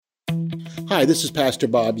Hi, this is Pastor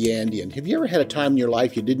Bob Yandian. Have you ever had a time in your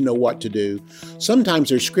life you didn't know what to do? Sometimes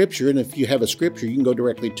there's scripture, and if you have a scripture, you can go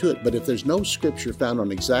directly to it. But if there's no scripture found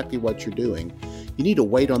on exactly what you're doing, you need to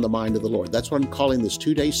wait on the mind of the Lord. That's what I'm calling this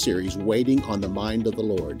 2-day series, Waiting on the Mind of the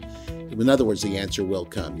Lord. In other words, the answer will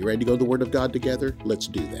come. You ready to go to the Word of God together? Let's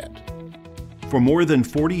do that. For more than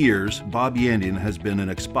 40 years, Bob Yandian has been an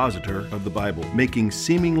expositor of the Bible, making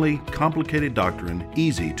seemingly complicated doctrine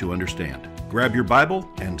easy to understand. Grab your Bible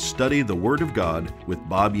and study the Word of God with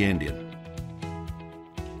Bob Yandian.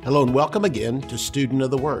 Hello and welcome again to Student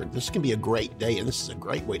of the Word. This can be a great day, and this is a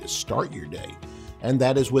great way to start your day, and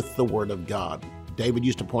that is with the Word of God. David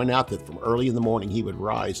used to point out that from early in the morning he would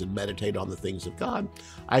rise and meditate on the things of God.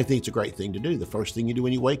 I think it's a great thing to do. The first thing you do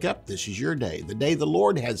when you wake up, this is your day, the day the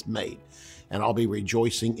Lord has made, and I'll be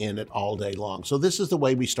rejoicing in it all day long. So this is the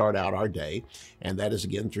way we start out our day, and that is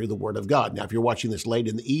again through the Word of God. Now, if you're watching this late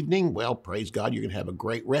in the evening, well, praise God, you're going to have a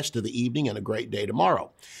great rest of the evening and a great day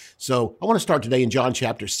tomorrow. So I want to start today in John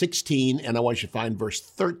chapter 16, and I want you to find verse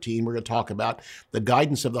 13. We're going to talk about the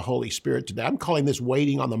guidance of the Holy Spirit today. I'm calling this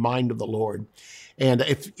waiting on the mind of the Lord. And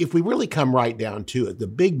if we really come right down to it, the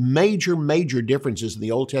big major differences in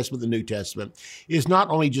the Old Testament and the New Testament is not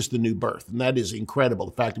only just the new birth, and that is incredible,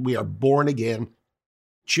 the fact that we are born again,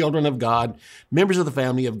 children of God, members of the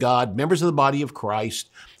family of God, members of the body of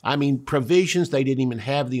Christ. I mean, provisions they didn't even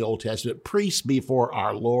have in the Old Testament, priests before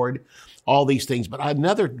our Lord, all these things. But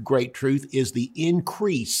another great truth is the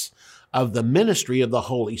increase of the ministry of the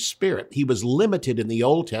Holy Spirit. He was limited in the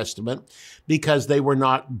Old Testament because they were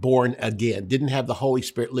not born again, didn't have the Holy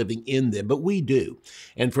Spirit living in them, but we do.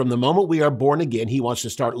 And from the moment we are born again, he wants to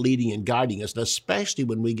start leading and guiding us, and especially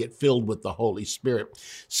when we get filled with the Holy Spirit.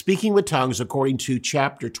 Speaking with tongues, according to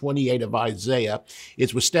chapter 28 of Isaiah,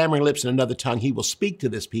 it's with stammering lips and another tongue, he will speak to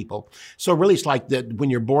this people. So really it's like that when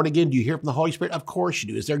you're born again, do you hear from the Holy Spirit? Of course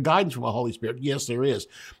you do. Is there guidance from the Holy Spirit? Yes, there is.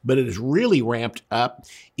 But it is really ramped up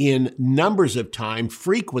in numbers of time,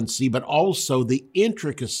 frequency, but also the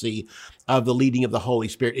intricacy of the leading of the Holy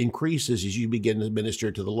Spirit increases as you begin to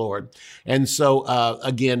minister to the Lord. And so,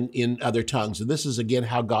 again, in other tongues. And this is, again,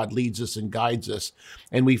 how God leads us and guides us.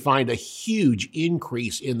 And we find a huge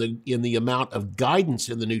increase in the amount of guidance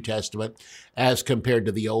in the New Testament as compared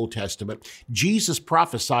to the Old Testament. Jesus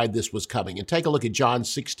prophesied this was coming. And take a look at John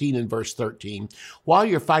 16 and verse 13. While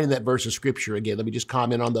you're finding that verse of Scripture, again, let me just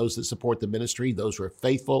comment on those that support the ministry, those who are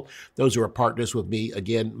faithful, those who are partners with me.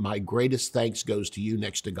 Again, my greatest thanks goes to you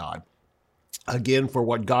next to God. Again, for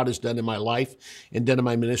what God has done in my life and done in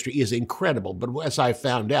my ministry is incredible. But as I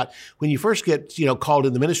found out, when you first get, called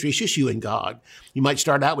in the ministry, it's just you and God. You might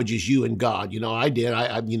start out with just you and God. I did.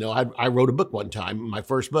 I wrote a book one time, my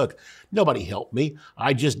first book. Nobody helped me.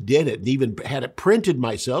 I just did it and even had it printed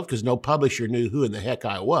myself because no publisher knew who in the heck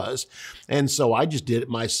I was. And so I just did it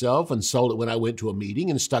myself and sold it when I went to a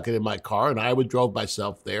meeting and stuck it in my car. And I drove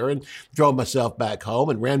myself there and drove myself back home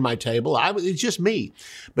and ran my table. It's just me.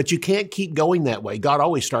 But you can't keep going that way. God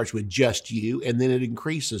always starts with just you, and then it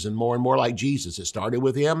increases and more like Jesus. It started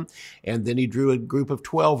with him, and then he drew a group of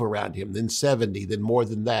 12 around him, then 70, then more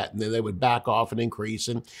than that, and then they would back off and increase.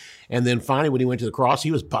 And then finally, when he went to the cross,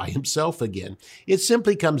 he was by himself again. It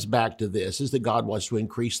simply comes back to this, is that God wants to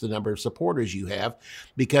increase the number of supporters you have,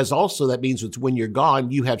 because also that means it's when you're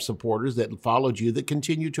gone, you have supporters that followed you that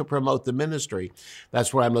continue to promote the ministry.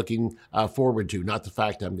 That's what I'm looking forward to, not the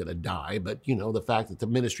fact I'm going to die, but, the fact that the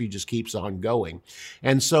ministry just keeps on going.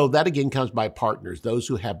 And so that again comes by partners, those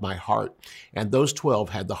who have my heart. And those 12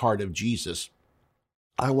 had the heart of Jesus.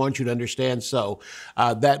 I want you to understand. So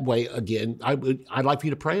that way, again, I'd like for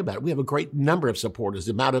you to pray about it. We have a great number of supporters.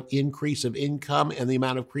 The amount of increase of income and the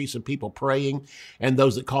amount of increase of people praying and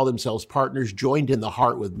those that call themselves partners joined in the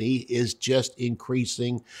heart with me is just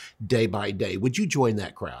increasing day by day. Would you join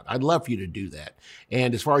that crowd? I'd love for you to do that.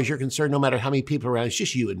 And as far as you're concerned, no matter how many people are around, it's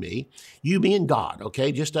just you and me, me and God,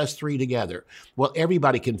 okay? Just us three together. Well,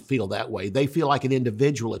 everybody can feel that way. They feel like an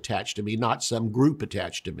individual attached to me, not some group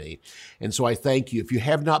attached to me. And so I thank you. If you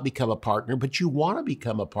have not become a partner, but you want to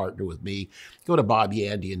become a partner with me, go to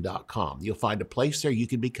bobyandian.com. You'll find a place there you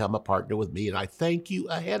can become a partner with me, and I thank you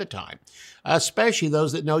ahead of time, especially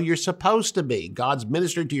those that know you're supposed to be. God's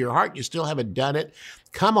ministered to your heart, you still haven't done it.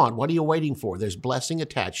 Come on, what are you waiting for? There's blessing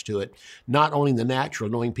attached to it, not only the natural,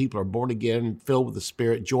 knowing people are born again, filled with the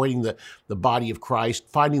Spirit, joining the body of Christ,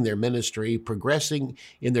 finding their ministry, progressing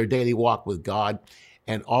in their daily walk with God.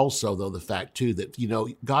 And also, though, the fact, too, that,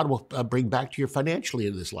 God will bring back to you financially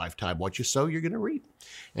in this lifetime. What you sow, you're going to reap.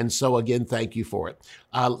 And so, again, thank you for it.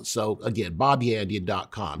 So, again,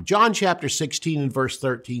 bobyandian.com. John chapter 16 and verse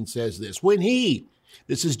 13 says this,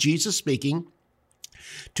 this is Jesus speaking,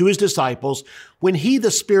 to his disciples, When he,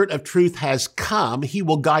 the Spirit of truth, has come, he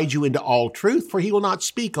will guide you into all truth, for he will not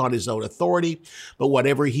speak on his own authority, but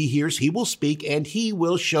whatever he hears, he will speak, and he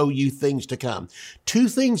will show you things to come. Two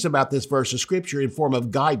things about this verse of Scripture in form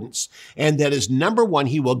of guidance, and that is, number one,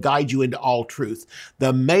 he will guide you into all truth.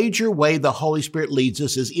 The major way the Holy Spirit leads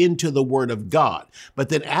us is into the Word of God. But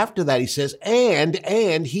then after that, he says,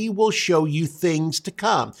 and he will show you things to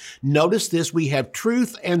come. Notice this, we have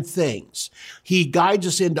truth and things. He guides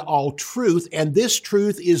us into all truth, and this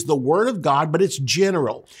truth is the Word of God, but it's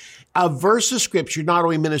general. A verse of Scripture not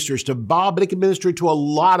only ministers to Bob, but it can minister to a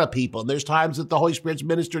lot of people. And there's times that the Holy Spirit's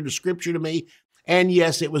ministered to Scripture to me, and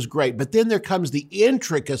yes, it was great. But then there comes the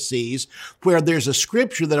intricacies where there's a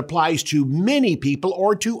Scripture that applies to many people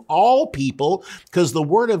or to all people, because the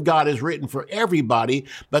Word of God is written for everybody,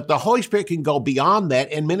 but the Holy Spirit can go beyond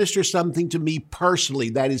that and minister something to me personally.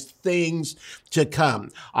 That is things to come.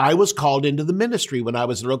 I was called into the ministry when I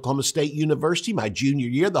was at Oklahoma State University, my junior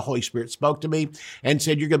year. The Holy Spirit spoke to me and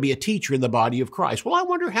said, you're going to be a teacher in the body of Christ. Well, I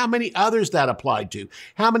wonder how many others that applied to.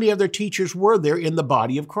 How many other teachers were there in the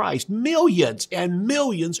body of Christ? Millions and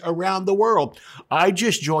millions around the world. I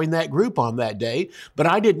just joined that group on that day, but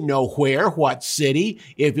I didn't know where, what city,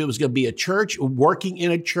 if it was going to be a church, working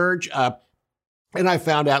in a church, and I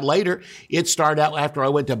found out later, it started out after I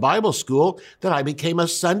went to Bible school, that I became a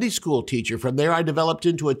Sunday school teacher. From there, I developed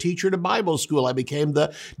into a teacher to Bible school. I became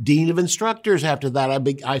the dean of instructors. After that,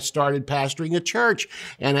 I started pastoring a church.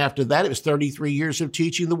 And after that, it was 33 years of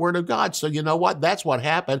teaching the Word of God. So you know what? That's what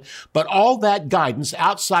happened. But all that guidance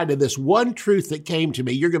outside of this one truth that came to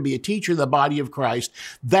me, you're going to be a teacher in the body of Christ,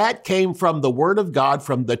 that came from the Word of God,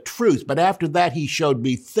 from the truth. But after that, he showed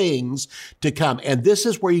me things to come. And this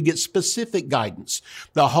is where you get specific guidance.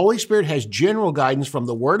 The Holy Spirit has general guidance from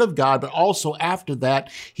the Word of God, but also after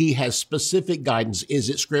that, he has specific guidance. Is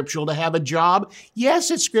it scriptural to have a job? Yes,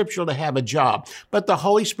 it's scriptural to have a job, but the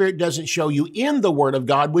Holy Spirit doesn't show you in the Word of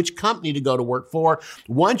God which company to go to work for.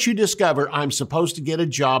 Once you discover I'm supposed to get a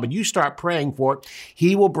job and you start praying for it,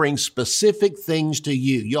 he will bring specific things to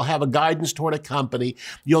you. You'll have a guidance toward a company.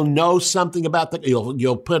 You'll know something about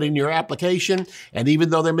you'll put in your application, and even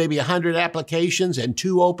though there may be 100 applications and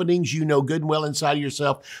 2 openings, you know good and well inside of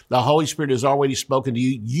yourself, the Holy Spirit has already spoken to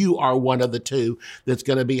you. You are one of the 2 that's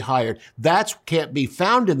going to be hired. That can't be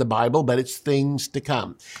found in the Bible, but it's things to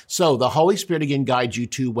come. So the Holy Spirit again guides you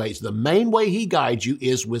 2 ways. The main way he guides you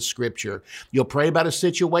is with Scripture. You'll pray about a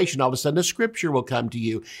situation, all of a sudden a Scripture will come to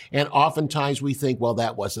you. And oftentimes we think, well,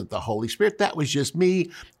 that wasn't the Holy Spirit. That was just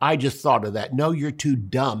me. I just thought of that. No, you're too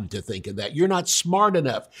dumb to think of that. You're not smart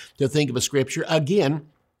enough to think of a Scripture. Again,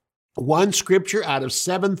 one Scripture out of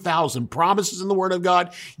 7,000 promises in the Word of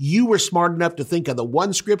God. You were smart enough to think of the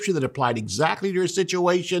one Scripture that applied exactly to your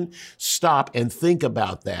situation. Stop and think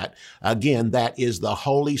about that. Again, that is the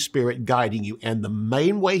Holy Spirit guiding you. And the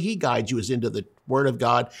main way he guides you is into the Word of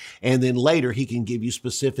God, and then later he can give you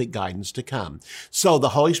specific guidance to come. So the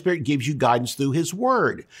Holy Spirit gives you guidance through his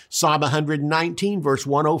Word. Psalm 119, verse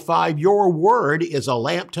 105, your Word is a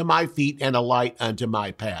lamp to my feet and a light unto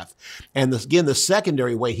my path. And again, the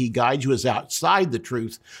secondary way he guides you is outside the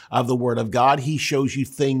truth of the Word of God. He shows you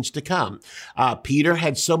things to come. Peter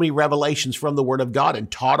had so many revelations from the Word of God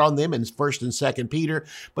and taught on them in 1st and 2nd Peter,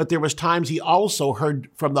 but there was times he also heard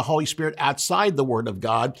from the Holy Spirit outside the Word of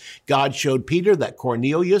God. God showed Peter that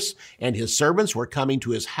Cornelius and his servants were coming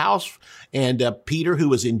to his house, and Peter, who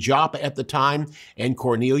was in Joppa at the time, and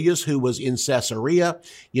Cornelius, who was in Caesarea,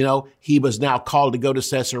 he was now called to go to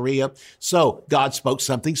Caesarea. So God spoke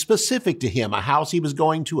something specific to him, a house he was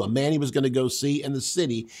going to, a man he was going to go see, and the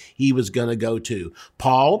city he was going to go to.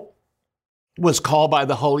 Paul was called by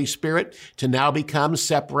the Holy Spirit to now become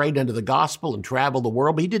separated unto the gospel and travel the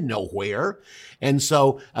world, but he didn't know where. And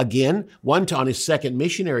so again, on his 2nd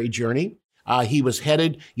missionary journey, he was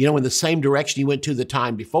headed, in the same direction he went to the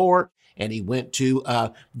time before, and he went to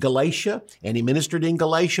Galatia, and he ministered in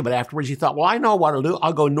Galatia, but afterwards he thought, well, I know what I'll do.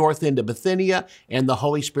 I'll go north into Bithynia, and the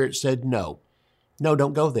Holy Spirit said, no,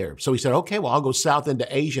 don't go there. So he said, okay, well, I'll go south into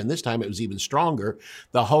Asia, and this time it was even stronger.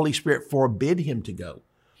 The Holy Spirit forbid him to go.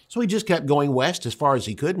 So he just kept going west as far as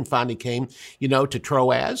he could and finally came, to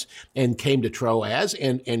Troas, and came to Troas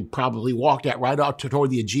and probably walked out right out toward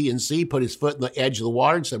the Aegean Sea, put his foot in the edge of the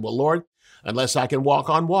water and said, well, Lord, unless I can walk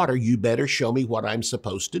on water, you better show me what I'm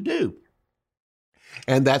supposed to do.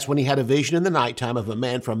 And that's when he had a vision in the nighttime of a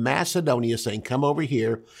man from Macedonia saying, come over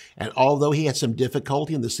here. And although he had some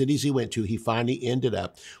difficulty in the cities he went to, he finally ended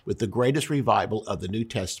up with the greatest revival of the New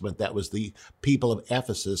Testament. That was the people of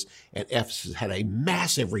Ephesus. And Ephesus had a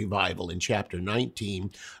massive revival in chapter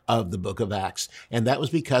 19 of the book of Acts. And that was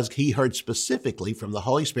because he heard specifically from the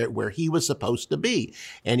Holy Spirit where he was supposed to be.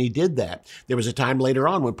 And he did that. There was a time later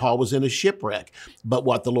on when Paul was in a shipwreck. But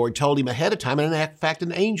what the Lord told him ahead of time, and in fact,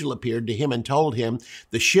 an angel appeared to him and told him,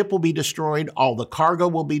 the ship will be destroyed, all the cargo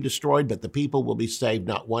will be destroyed, but the people will be saved.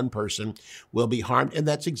 Not one person will be harmed. And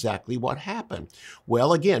that's exactly what happened.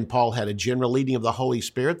 Well, again, Paul had a general leading of the Holy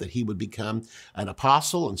Spirit that he would become an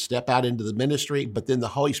apostle and step out into the ministry, but then the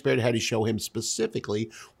Holy Spirit had to show him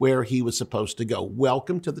specifically where he was supposed to go.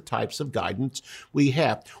 Welcome to the types of guidance we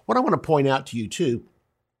have. What I want to point out to you too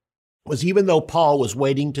was even though Paul was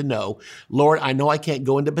waiting to know, Lord, I know I can't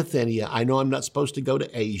go into Bithynia. I know I'm not supposed to go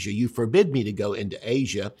to Asia. You forbid me to go into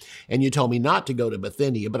Asia, and you told me not to go to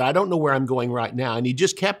Bithynia, but I don't know where I'm going right now. And he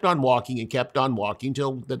just kept on walking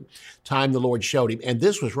till the time the Lord showed him. And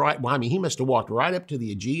this was right, well, I mean, he must have walked right up to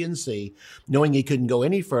the Aegean Sea, knowing he couldn't go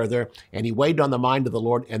any further, and he waited on the mind of the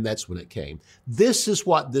Lord, and that's when it came. This is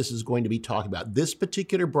what this is going to be talking about. This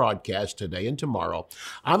particular broadcast today and tomorrow,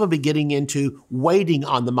 I'm going to be getting into waiting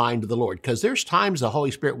on the mind of the Lord, because there's times the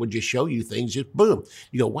Holy Spirit would just show you things, just boom.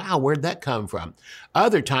 You go, wow, where'd that come from?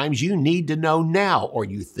 Other times you need to know now, or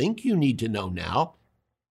you think you need to know now.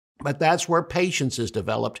 But that's where patience is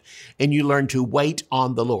developed, and you learn to wait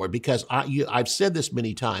on the Lord. Because I've said this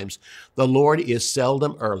many times, the Lord is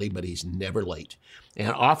seldom early, but he's never late.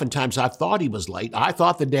 And oftentimes I thought he was late. I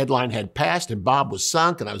thought the deadline had passed and Bob was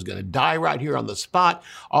sunk and I was going to die right here on the spot.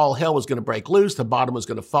 All hell was going to break loose. The bottom was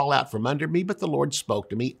going to fall out from under me, but the Lord spoke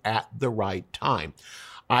to me at the right time.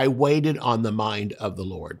 I waited on the mind of the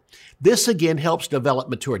Lord. This again helps develop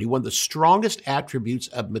maturity. One of the strongest attributes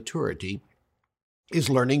of maturity is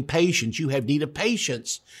learning patience. You have need of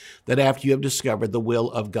patience that after you have discovered the will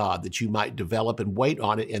of God, that you might develop and wait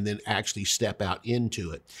on it and then actually step out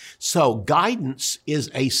into it. So guidance is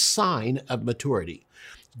a sign of maturity.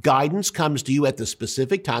 Guidance comes to you at the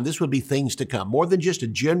specific time. This would be things to come, more than just a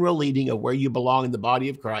general leading of where you belong in the body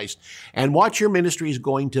of Christ and what your ministry is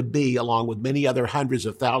going to be, along with many other hundreds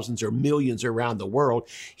of thousands or millions around the world.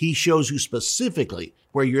 He shows you specifically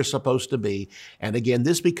where you're supposed to be. And again,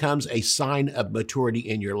 this becomes a sign of maturity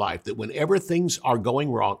in your life, that whenever things are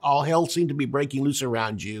going wrong, all hell seems to be breaking loose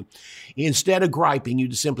around you, instead of griping, you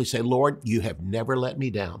just simply say, Lord, you have never let me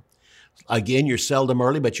down. Again, you're seldom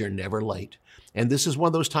early, but you're never late. And this is one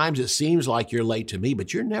of those times it seems like you're late to me,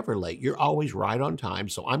 but you're never late. You're always right on time.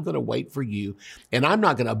 So I'm going to wait for you, and I'm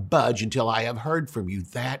not going to budge until I have heard from you.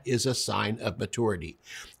 That is a sign of maturity.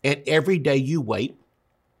 And every day you wait,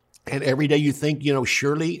 and every day you think,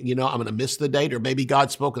 surely, I'm going to miss the date, or maybe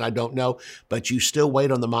God spoke and I don't know, but you still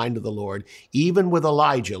wait on the mind of the Lord. Even with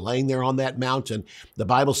Elijah laying there on that mountain, the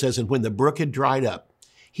Bible says, and when the brook had dried up,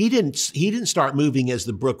 he didn't start moving as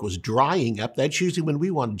the brook was drying up. That's usually when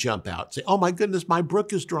we want to jump out, say, oh my goodness, my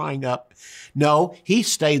brook is drying up. No, he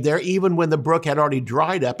stayed there even when the brook had already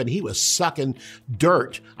dried up and he was sucking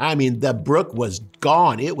dirt. I mean, the brook was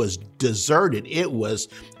gone. It was deserted. It was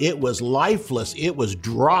lifeless. It was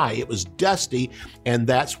dry. It was dusty. And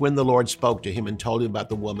that's when the Lord spoke to him and told him about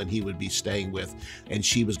the woman he would be staying with, and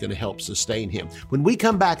she was going to help sustain him. When we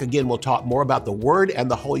come back again, we'll talk more about the Word and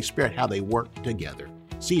the Holy Spirit, how they work together.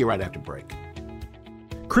 See you right after break.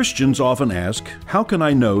 Christians often ask, how can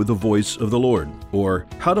I know the voice of the Lord? Or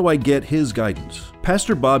how do I get His guidance?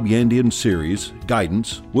 Pastor Bob Yandian's series,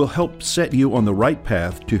 Guidance, will help set you on the right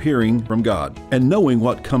path to hearing from God and knowing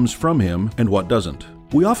what comes from Him and what doesn't.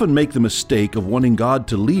 We often make the mistake of wanting God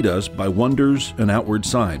to lead us by wonders and outward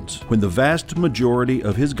signs, when the vast majority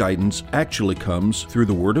of His guidance actually comes through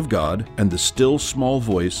the Word of God and the still small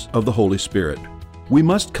voice of the Holy Spirit. We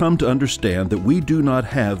must come to understand that we do not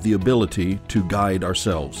have the ability to guide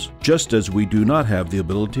ourselves, just as we do not have the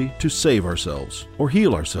ability to save ourselves or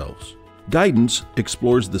heal ourselves. Guidance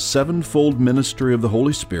explores the sevenfold ministry of the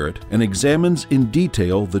Holy Spirit and examines in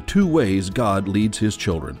detail the two ways God leads His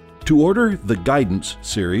children. To order the Guidance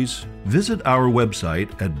series, visit our website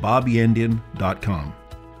at bobyandian.com.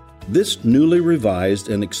 This newly revised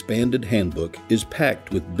and expanded handbook is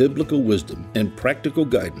packed with biblical wisdom and practical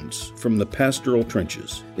guidance from the pastoral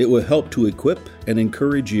trenches. It will help to equip and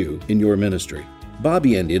encourage you in your ministry. Bob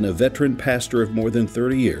Yandian, a veteran pastor of more than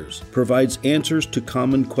 30 years, provides answers to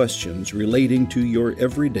common questions relating to your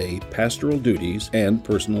everyday pastoral duties and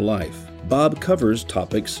personal life. Bob covers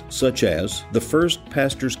topics such as the First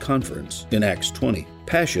Pastors Conference in Acts 20,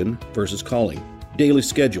 passion versus calling, daily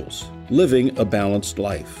schedules, living a balanced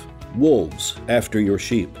life, wolves after your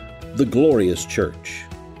sheep, the glorious church.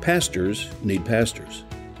 Pastors need pastors.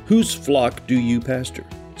 Whose flock do you pastor?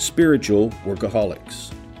 Spiritual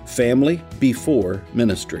workaholics. Family before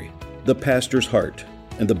ministry. The pastor's heart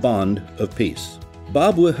and the bond of peace.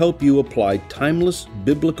 Bob will help you apply timeless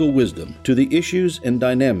biblical wisdom to the issues and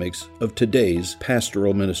dynamics of today's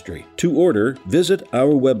pastoral ministry. To order, visit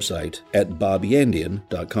our website at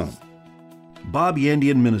bobyandian.com. Bob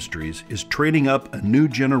Yandian Ministries is training up a new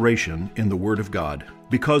generation in the Word of God.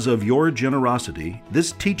 Because of your generosity,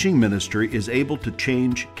 this teaching ministry is able to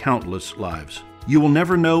change countless lives. You will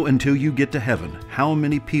never know until you get to heaven how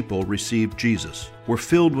many people received Jesus, were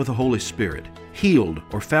filled with the Holy Spirit, healed,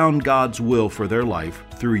 or found God's will for their life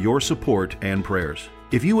through your support and prayers.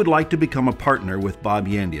 If you would like to become a partner with Bob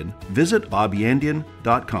Yandian, visit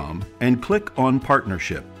bobyandian.com and click on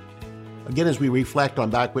Partnership. Again, as we reflect on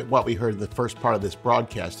back with what we heard in the first part of this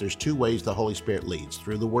broadcast, there's two ways the Holy Spirit leads: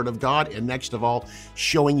 through the Word of God, and next of all,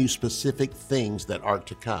 showing you specific things that are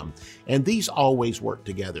to come. And these always work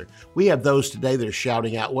together. We have those today that are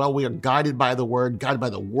shouting out, well, we are guided by the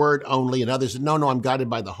Word only, and others that, no, I'm guided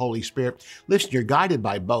by the Holy Spirit. Listen, you're guided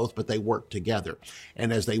by both, but they work together.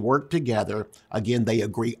 And as they work together, again, they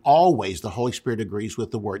agree always. The Holy Spirit agrees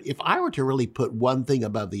with the Word. If I were to really put one thing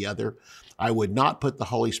above the other, I would not put the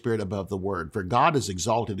Holy Spirit above the Word, for God has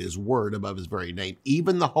exalted His Word above His very name.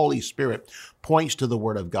 Even the Holy Spirit points to the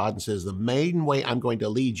Word of God and says, the main way I'm going to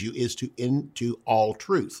lead you is into all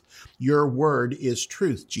truth. Your Word is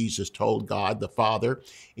truth, Jesus told God the Father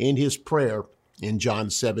in His prayer in John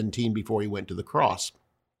 17 before He went to the cross.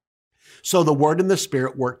 So the Word and the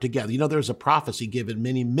Spirit work together. You know, there's a prophecy given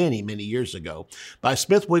many, many, many years ago by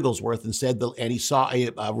Smith Wigglesworth, and he saw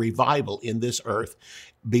a revival in this earth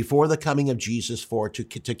before the coming of Jesus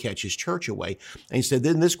to catch His church away. And he said,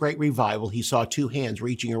 then this great revival, he saw two hands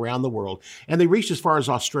reaching around the world, and they reached as far as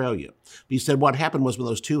Australia. He said what happened was when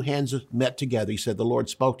those two hands met together, he said the Lord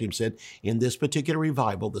spoke to him, said, in this particular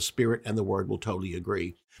revival, the Spirit and the Word will totally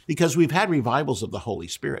agree. Because we've had revivals of the Holy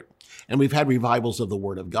Spirit, and we've had revivals of the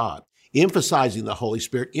Word of God, emphasizing the Holy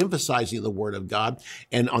Spirit, emphasizing the Word of God.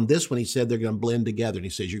 And on this one, he said they're going to blend together. And he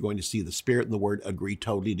says you're going to see the Spirit and the Word agree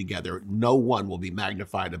totally together. No one will be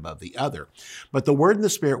magnified above the other. But the Word and the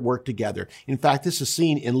Spirit work together. In fact, this is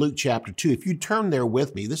seen in Luke chapter 2. If you turn there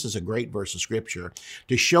with me, this is a great verse of Scripture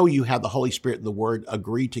to show you how the Holy Spirit and the Word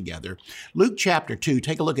agree together. Luke chapter 2,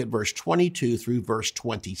 take a look at verse 22 through verse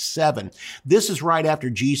 27. This is right after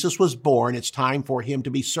Jesus was born. It's time for Him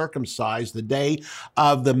to be circumcised. The day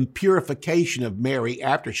of the purification of Mary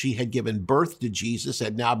after she had given birth to Jesus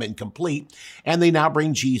had now been complete, and they now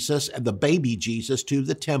bring Jesus, the baby Jesus, to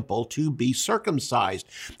the temple to be circumcised.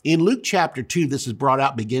 In Luke chapter 2, this is brought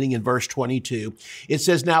out beginning in verse 22. It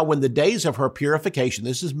says, now when the days of her purification,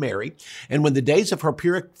 this is Mary, and when the days of her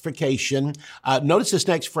purification, notice this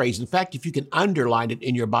next phrase. In fact, if you can underline it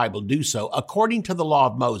in your Bible, do so. According to the law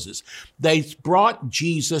of Moses, they brought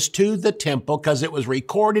Jesus to the temple because it was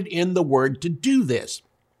recorded in the Word to do this.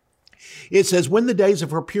 It says, when the days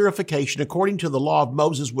of her purification, according to the law of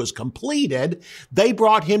Moses, was completed, they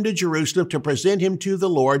brought him to Jerusalem to present him to the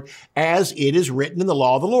Lord, as it is written in the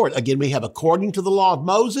law of the Lord. Again, we have according to the law of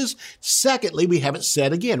Moses. Secondly, we have it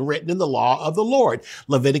said again, written in the law of the Lord.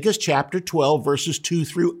 Leviticus chapter 12, verses 2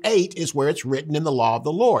 through 8 is where it's written in the law of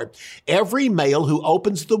the Lord. Every male who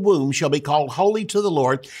opens the womb shall be called holy to the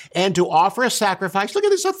Lord, and to offer a sacrifice, look at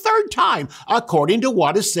this, a third time, according to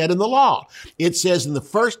what is said in the law. It says in the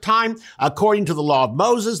first time, according to the law of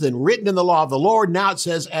Moses, then written in the law of the Lord. Now it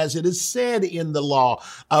says, as it is said in the law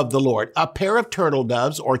of the Lord, a pair of turtle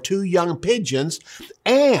doves or two young pigeons.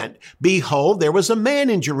 And behold, there was a man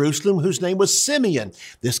in Jerusalem whose name was Simeon.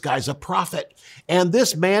 This guy's a prophet. And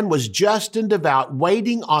this man was just and devout,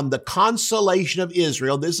 waiting on the consolation of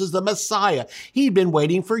Israel. This is the Messiah. He'd been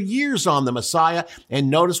waiting for years on the Messiah. And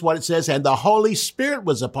notice what it says, and the Holy Spirit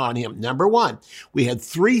was upon him. Number one, we had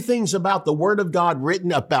three things about the Word of God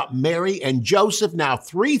written about Mary and Joseph. Now,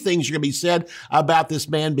 three things are going to be said about this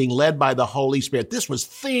man being led by the Holy Spirit. This was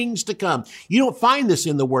things to come. You don't find this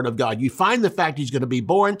in the Word of God. You find the fact he's going to be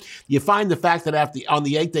born. You find the fact that on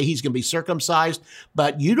the 8th day he's going to be circumcised,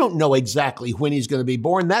 but you don't know exactly when he's going to be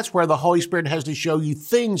born. That's where the Holy Spirit has to show you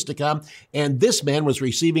things to come. And this man was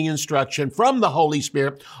receiving instruction from the Holy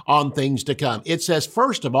Spirit on things to come. It says,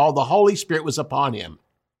 first of all, the Holy Spirit was upon him.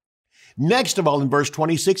 Next of all, in verse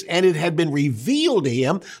 26, and it had been revealed to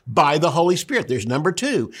him by the Holy Spirit. There's number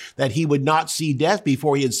 2, that he would not see death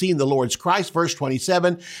before he had seen the Lord's Christ. Verse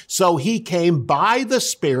 27, so he came by the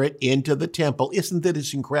Spirit into the temple. Isn't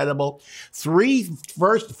this incredible? Three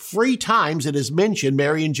times it is mentioned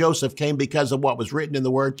Mary and Joseph came because of what was written in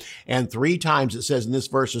the Word, and 3 times it says in this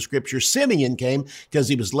verse of Scripture, Simeon came because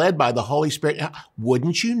he was led by the Holy Spirit. Now,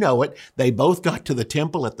 wouldn't you know it? They both got to the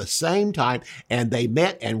temple at the same time, and they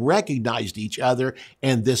met and recognized each other,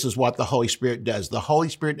 and this is what the Holy Spirit does. The Holy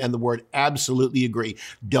Spirit and the Word absolutely agree.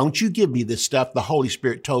 Don't you give me this stuff. The Holy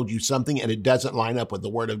Spirit told you something, and it doesn't line up with the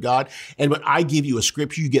Word of God. And when I give you a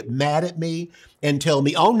scripture, you get mad at me and tell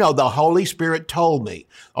me, oh no, the Holy Spirit told me.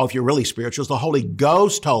 Oh, if you're really spiritual, the Holy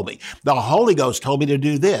Ghost told me. The Holy Ghost told me to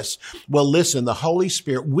do this. Well, listen, the Holy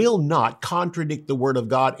Spirit will not contradict the Word of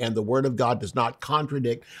God, and the Word of God does not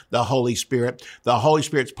contradict the Holy Spirit. The Holy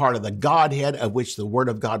Spirit's part of the Godhead of which the Word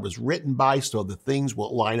of God was written by, so the things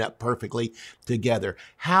will line up perfectly together.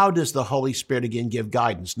 How does the Holy Spirit again give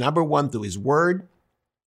guidance? Number 1, through His Word.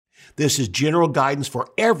 This is general guidance for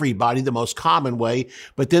everybody, the most common way,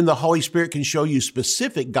 but then the Holy Spirit can show you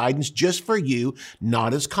specific guidance just for you,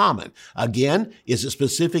 not as common. Again, is it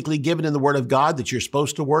specifically given in the Word of God that you're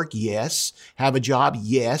supposed to work? Yes. Have a job?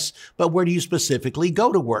 Yes. But where do you specifically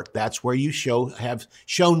go to work? That's where you have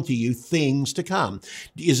shown to you things to come.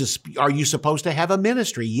 Are you supposed to have a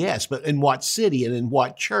ministry? Yes. But in what city and in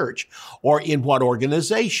what church or in what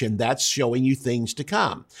organization? That's showing you things to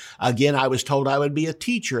come. Again, I was told I would be a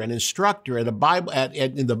teacher and instructor in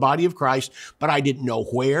the body of Christ, but I didn't know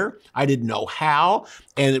where, I didn't know how,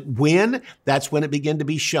 and when. That's when it began to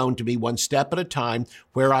be shown to me one step at a time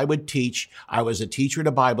where I would teach. I was a teacher at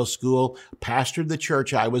a Bible school, pastored the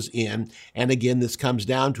church I was in, and again, this comes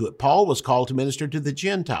down to it. Paul was called to minister to the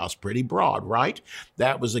Gentiles, pretty broad, right?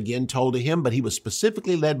 That was again told to him, but he was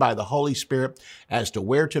specifically led by the Holy Spirit as to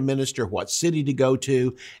where to minister, what city to go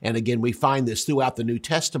to, and again, we find this throughout the New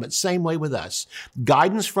Testament, same way with us.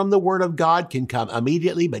 Guidance from the Word of God can come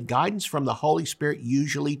immediately, but guidance from the Holy Spirit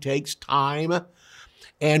usually takes time,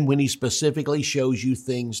 and when He specifically shows you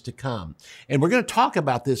things to come. And we're going to talk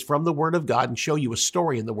about this from the Word of God and show you a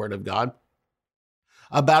story in the Word of God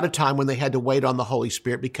about a time when they had to wait on the Holy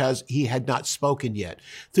Spirit because He had not spoken yet.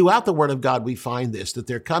 Throughout the Word of God, we find this, that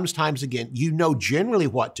there comes times again, you know generally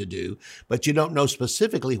what to do, but you don't know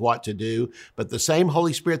specifically what to do, but the same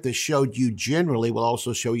Holy Spirit that showed you generally will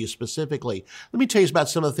also show you specifically. Let me tell you about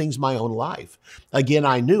some of the things in my own life. Again,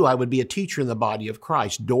 I knew I would be a teacher in the body of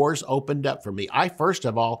Christ. Doors opened up for me. I, first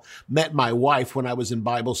of all, met my wife when I was in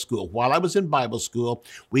Bible school. While I was in Bible school,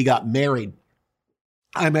 we got married.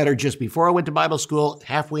 I met her just before I went to Bible school.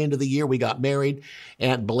 Halfway into the year, we got married.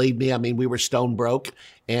 And believe me, I mean, we were stone broke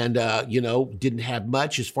and, didn't have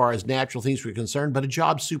much as far as natural things were concerned, but a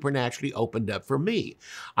job supernaturally opened up for me.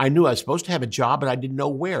 I knew I was supposed to have a job, but I didn't know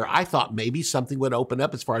where. I thought maybe something would open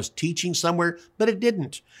up as far as teaching somewhere, but it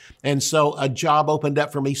didn't. And so a job opened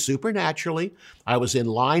up for me supernaturally. I was in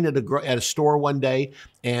line at a store one day,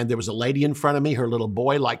 and there was a lady in front of me. Her little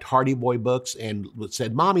boy liked Hardy Boy books and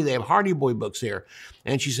said, "Mommy, they have Hardy Boy books here."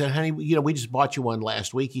 And she said, "Honey, we just bought you one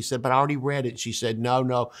last week." He said, "But I already read it." She said,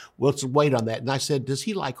 No, let's wait on that." And I said, "Does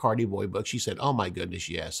he like Hardy Boy books?" She said, "Oh my goodness,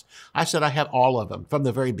 yes." I said, "I have all of them from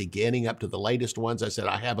the very beginning up to the latest ones." I said,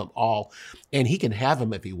 "I have them all, and he can have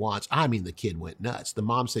them if he wants." I mean, the kid went nuts. The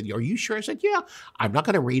mom said, "Are you sure?" I said, "Yeah, I'm not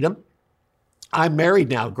going to read them. I'm married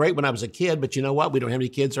now. Great when I was a kid, but you know what? We don't have any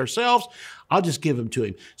kids ourselves. I'll just give them to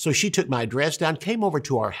him." So she took my address down, came over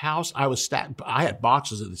to our house. I had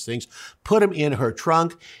boxes of these things, put them in her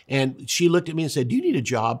trunk, and she looked at me and said, "Do you need a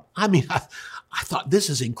job?" I mean, I thought, this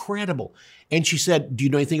is incredible. And she said, "Do you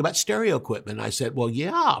know anything about stereo equipment?" And I said, "Well,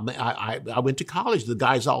 yeah, I went to college. The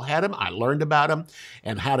guys all had them. I learned about them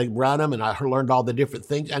and how to run them, and I learned all the different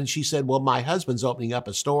things." And she said, "Well, my husband's opening up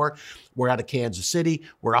a store. We're out of Kansas City.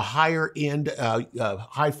 We're a higher-end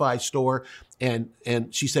hi-fi store." And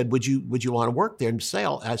she said, would you want to work there and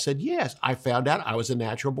sell? I said, yes. I found out I was a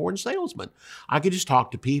natural born salesman. I could just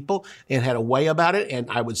talk to people and had a way about it, and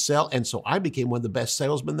I would sell. And so I became one of the best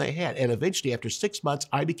salesmen they had. And eventually, after 6 months,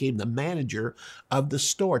 I became the manager of the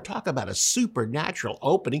store. Talk about a supernatural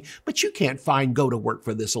opening, but you can't go to work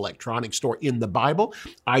for this electronics store in the Bible.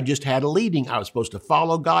 I just had a leading. I was supposed to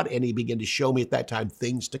follow God, and He began to show me at that time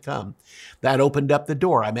things to come. That opened up the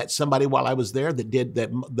door. I met somebody while I was there that did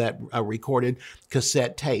that recorded recorded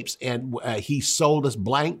cassette tapes, and he sold us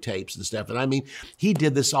blank tapes and stuff. And I mean, he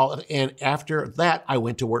did this all. And after that, I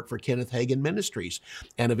went to work for Kenneth Hagin Ministries.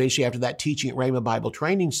 And eventually after that, teaching at Rhema Bible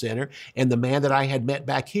Training Center. And the man that I had met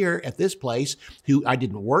back here at this place, who I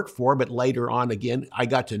didn't work for, but later on again, I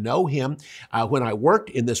got to know him when I worked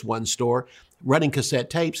in this one store running cassette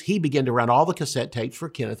tapes. He began to run all the cassette tapes for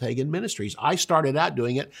Kenneth Hagin Ministries. I started out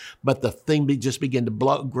doing it, but the thing just began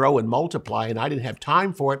to grow and multiply, and I didn't have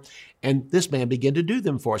time for it. And this man began to do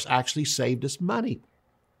them for us, actually saved us money.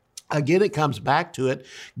 Again, it comes back to it.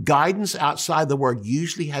 Guidance outside the Word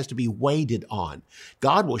usually has to be waited on.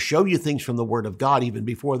 God will show you things from the Word of God even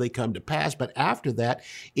before they come to pass, but after that,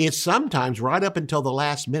 it's sometimes right up until the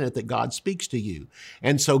last minute that God speaks to you.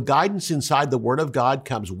 And so guidance inside the Word of God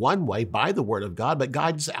comes one way by the Word of God, but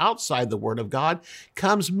guidance outside the Word of God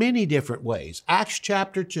comes many different ways. Acts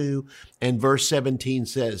chapter 2 and verse 17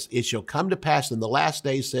 says, "It shall come to pass in the last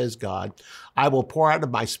days, says God, I will pour out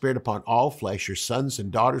of my Spirit upon all flesh. Your sons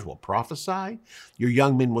and daughters will prophesy. Your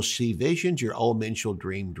young men will see visions. Your old men shall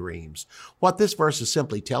dream dreams." What this verse is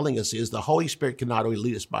simply telling us is the Holy Spirit can not only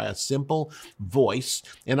lead us by a simple voice.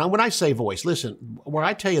 And when I say voice, listen, when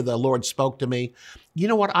I tell you the Lord spoke to me, you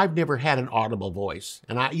know what? I've never had an audible voice.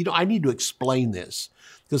 And I need to explain this,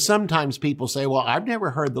 because sometimes people say, well, I've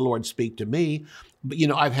never heard the Lord speak to me, but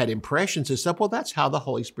I've had impressions and stuff. Well, that's how the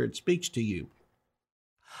Holy Spirit speaks to you.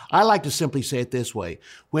 I like to simply say it this way.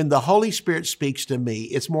 When the Holy Spirit speaks to me,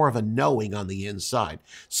 it's more of a knowing on the inside,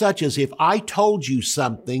 such as if I told you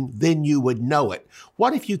something, then you would know it.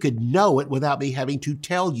 What if you could know it without me having to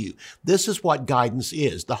tell you? This is what guidance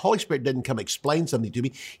is. The Holy Spirit doesn't come explain something to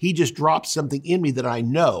me. He just drops something in me that I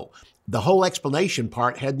know. The whole explanation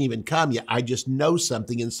part hadn't even come yet. I just know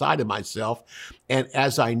something inside of myself. And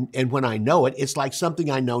when I know it, it's like something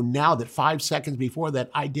I know now that 5 seconds before that,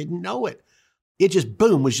 I didn't know it. It just,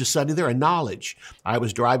 boom, was just suddenly there, a knowledge. I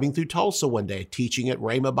was driving through Tulsa one day, teaching at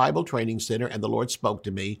Rhema Bible Training Center, and the Lord spoke to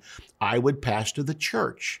me. I would pastor the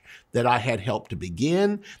church that I had helped to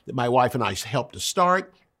begin, that my wife and I helped to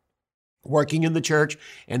start, working in the church,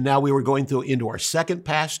 and now we were going into our second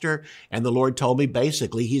pastor, and the Lord told me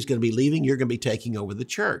basically he's going to be leaving, you're going to be taking over the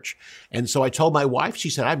church. And so I told my wife,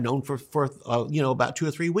 she said, I've known for about 2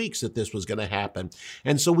 or 3 weeks that this was going to happen.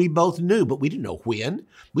 And so we both knew, but we didn't know when.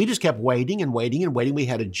 We just kept waiting and waiting and waiting. We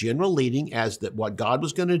had a general leading as that what God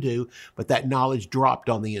was going to do, but that knowledge dropped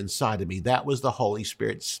on the inside of me. That was the Holy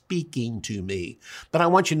Spirit speaking to me. But I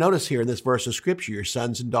want you to notice here in this verse of Scripture, your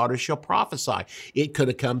sons and daughters shall prophesy. It could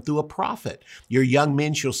have come through a prophet. Your young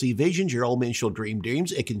men shall see visions. Your old men shall dream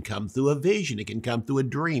dreams. It can come through a vision. It can come through a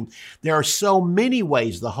dream. There are so many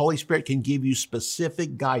ways the Holy Spirit can give you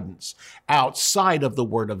specific guidance outside of the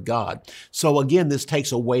Word of God. So again, this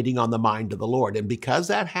takes a waiting on the mind of the Lord. And because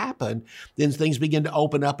that happened, then things began to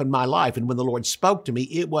open up in my life. And when the Lord spoke to me,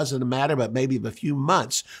 it wasn't a matter but maybe of a few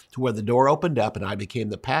months to where the door opened up and I became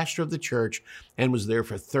the pastor of the church and was there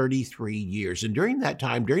for 33 years. And during that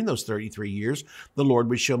time, during those 33 years, the Lord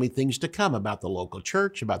would show me things to come about the local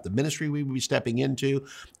church, about the ministry we would be stepping into,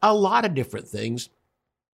 a lot of different things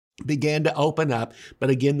began to open up.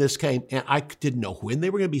 But again, this came, and I didn't know when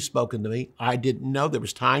they were going to be spoken to me. I didn't know. There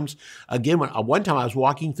was times, again, one time I was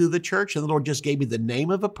walking through the church and the Lord just gave me the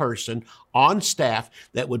name of a person on staff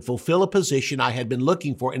that would fulfill a position I had been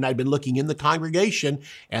looking for. And I'd been looking in the congregation,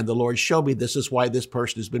 and the Lord showed me, this is why this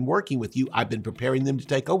person has been working with you. I've been preparing them to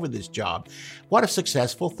take over this job. What a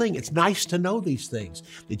successful thing. It's nice to know these things,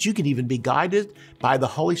 that you can even be guided by the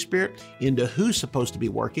Holy Spirit into who's supposed to be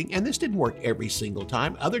working. And this didn't work every single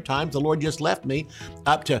time. Other times, the Lord just left me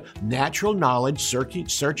up to natural knowledge,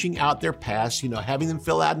 searching out their past, having them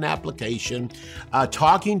fill out an application,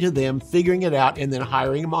 talking to them, figuring it out, and then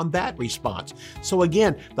hiring them on that response. So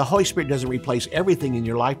again, the Holy Spirit doesn't replace everything in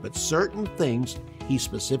your life, but certain things He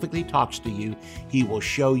specifically talks to you. He will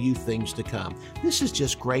show you things to come. This is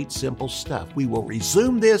just great, simple stuff. We will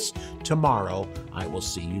resume this tomorrow. I will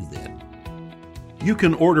see you then. You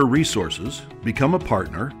can order resources, become a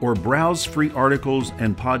partner, or browse free articles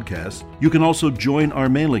and podcasts. You can also join our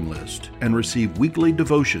mailing list and receive weekly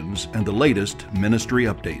devotions and the latest ministry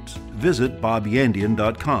updates. Visit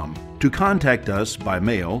bobyandian.com. To contact us by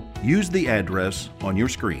mail, use the address on your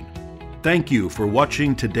screen. Thank you for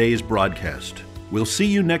watching today's broadcast. We'll see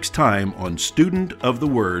you next time on Student of the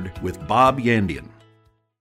Word with Bob Yandian.